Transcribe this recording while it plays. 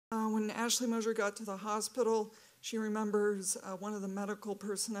when Ashley Moser got to the hospital, she remembers one of the medical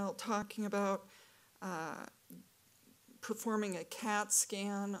personnel talking about performing a CAT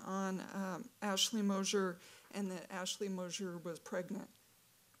scan on Ashley Moser, and that Ashley Moser was pregnant.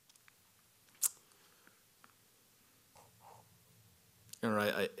 All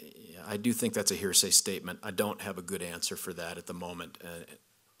right, I do think that's a hearsay statement. I don't have a good answer for that at the moment.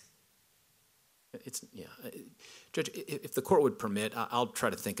 Judge, if the court would permit, I'll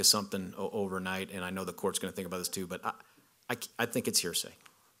try to think of something overnight, and I know the court's going to think about this too, but I think it's hearsay.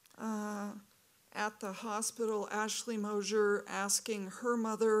 At the hospital, Ashley Moser asking her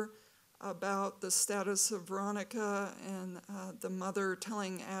mother about the status of Veronica, and the mother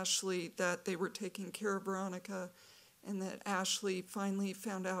telling Ashley that they were taking care of Veronica, and that Ashley finally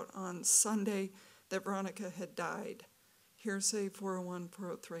found out on Sunday that Veronica had died. Hearsay 401,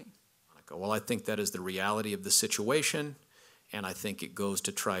 403. Well, I think that is the reality of the situation, and I think it goes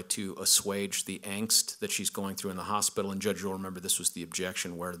to try to assuage the angst that she's going through in the hospital. And Judge, you'll remember this was the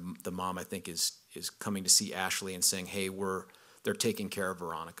objection where the mom, I think, is coming to see Ashley and saying, hey, they're taking care of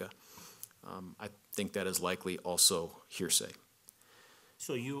Veronica. I think that is likely also hearsay.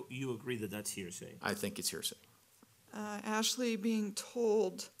 So you agree that that's hearsay? I think it's hearsay. Ashley being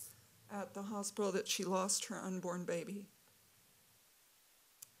told at the hospital that she lost her unborn baby.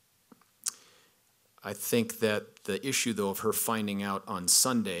 I think that the issue, though, of her finding out on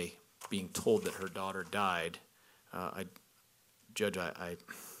Sunday, being told that her daughter died, Judge, I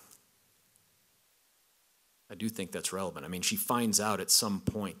do think that's relevant. I mean, she finds out at some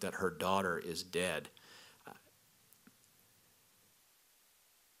point that her daughter is dead.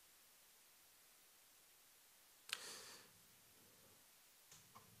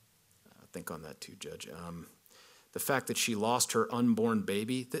 Think on that too, Judge. The fact that she lost her unborn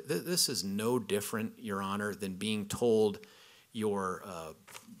baby, this is no different, Your Honor, than being told your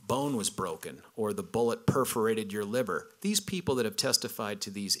bone was broken or the bullet perforated your liver. These people that have testified to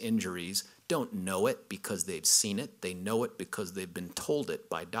these injuries don't know it because they've seen it. They know it because they've been told it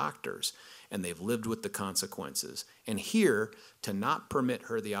by doctors, and they've lived with the consequences. And here, to not permit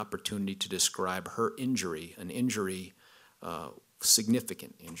her the opportunity to describe her injury, an injury,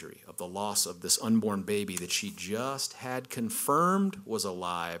 significant injury of the loss of this unborn baby that she just had confirmed was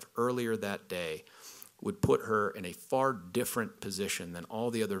alive earlier that day, would put her in a far different position than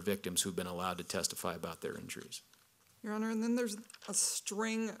all the other victims who've been allowed to testify about their injuries. Your Honor, and then there's a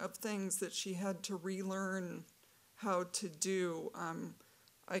string of things that she had to relearn how to do.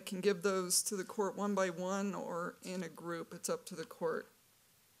 I can give those to the court one by one or in a group. It's up to the court.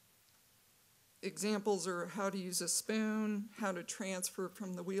 Examples are how to use a spoon, how to transfer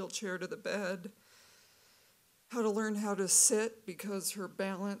from the wheelchair to the bed, how to learn how to sit because her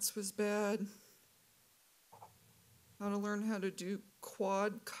balance was bad, how to learn how to do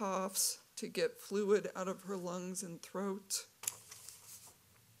quad coughs to get fluid out of her lungs and throat.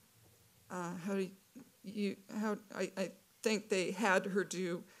 I think they had her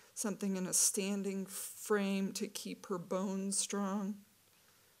do something in a standing frame to keep her bones strong.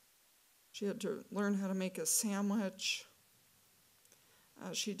 She had to learn how to make a sandwich.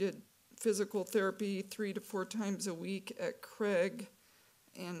 She did physical therapy 3 to 4 times a week at Craig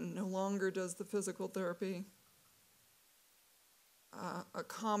and no longer does the physical therapy.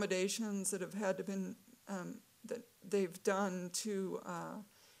 Accommodations that have had to been, that they've done to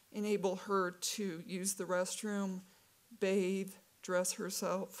enable her to use the restroom, bathe, dress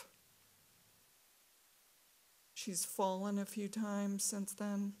herself. She's fallen a few times since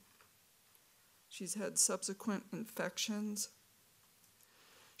then. She's had subsequent infections.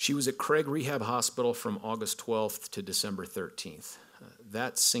 She was at Craig Rehab Hospital from August 12th to December 13th.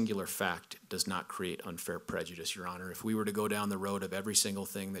 That singular fact does not create unfair prejudice, Your Honor. If we were to go down the road of every single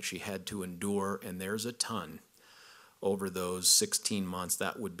thing that she had to endure, and there's a ton over those 16 months,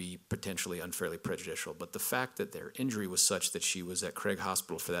 that would be potentially unfairly prejudicial. But the fact that their injury was such that she was at Craig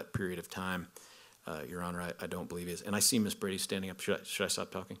Hospital for that period of time, Your Honor, I don't believe is. And I see Ms. Brady standing up. Should I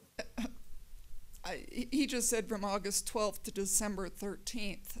stop talking? He just said from August 12th to December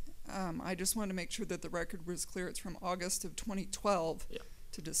 13th. I just wanted to make sure that the record was clear. It's from August of 2012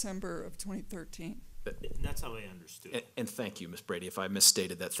 to December of 2013. That's how I understood. And thank you, Ms. Brady. If I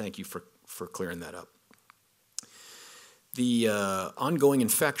misstated that, thank you for clearing that up. The ongoing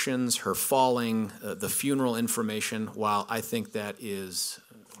infections, her falling, the funeral information, while I think that is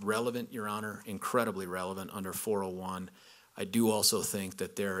relevant, Your Honor, incredibly relevant under 401, I do also think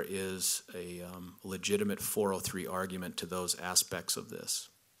that there is a legitimate 403 argument to those aspects of this.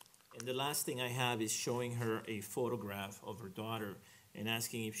 And the last thing I have is showing her a photograph of her daughter and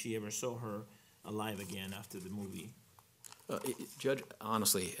asking if she ever saw her alive again after the movie. Judge,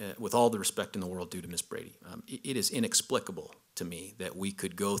 honestly, with all the respect in the world due to Miss Brady, it is inexplicable to me that we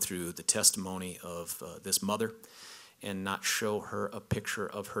could go through the testimony of this mother and not show her a picture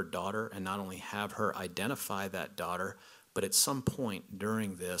of her daughter, and not only have her identify that daughter, but at some point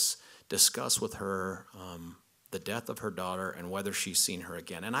during this discuss with her the death of her daughter and whether she's seen her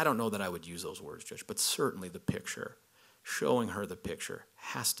again. And I don't know that I would use those words, Judge, but certainly the picture, showing her the picture,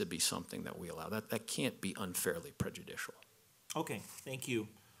 has to be something that we allow. That can't be unfairly prejudicial. Okay, thank you.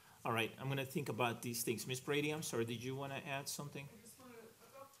 All right, I'm gonna think about these things. Ms. Brady, I'm sorry, did you wanna add something?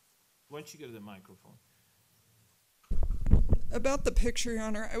 Why don't you go to the microphone? About the picture, Your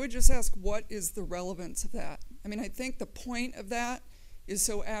Honor, I would just ask, what is the relevance of that? I mean, I think the point of that is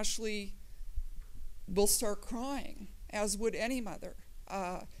so Ashley will start crying, as would any mother.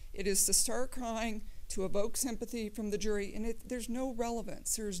 It is to start crying, to evoke sympathy from the jury, and there's no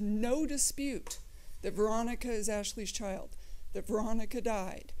relevance. There's no dispute that Veronica is Ashley's child, that Veronica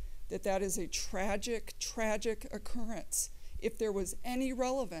died, that is a tragic, tragic occurrence. If there was any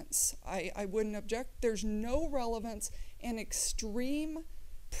relevance, I wouldn't object. There's no relevance, and extreme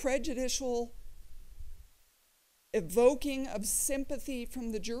prejudicial evoking of sympathy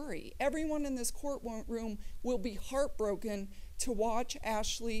from the jury. Everyone in this courtroom will be heartbroken to watch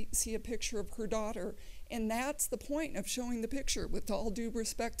Ashley see a picture of her daughter, and that's the point of showing the picture. With all due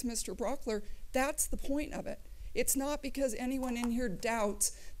respect to Mr. Brockler, that's the point of it. It's not because anyone in here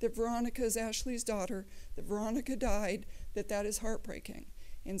doubts that Veronica is Ashley's daughter, that Veronica died, that is heartbreaking.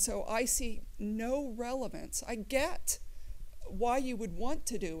 And so I see no relevance. I get why you would want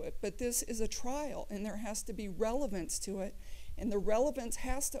to do it, but this is a trial, and there has to be relevance to it, and the relevance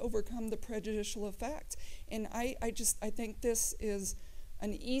has to overcome the prejudicial effect. And I think this is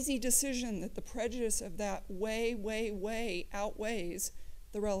an easy decision, that the prejudice of that way outweighs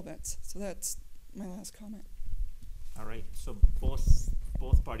the relevance. So that's my last comment. All right, so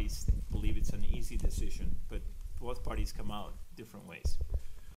both parties believe it's an easy decision, but both parties come out different ways.